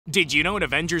Did you know in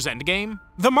Avengers Endgame,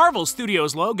 the Marvel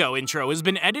Studios logo intro has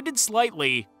been edited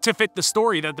slightly to fit the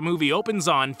story that the movie opens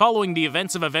on following the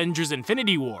events of Avengers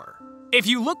Infinity War? If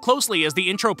you look closely as the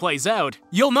intro plays out,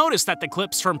 you'll notice that the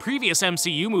clips from previous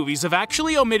MCU movies have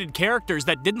actually omitted characters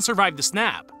that didn't survive the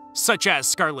snap, such as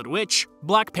Scarlet Witch,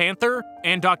 Black Panther,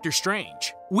 and Doctor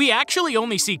Strange. We actually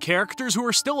only see characters who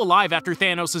are still alive after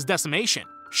Thanos' decimation,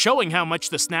 showing how much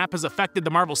the snap has affected the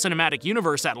Marvel Cinematic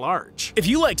Universe at large. If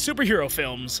you like superhero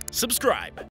films, subscribe.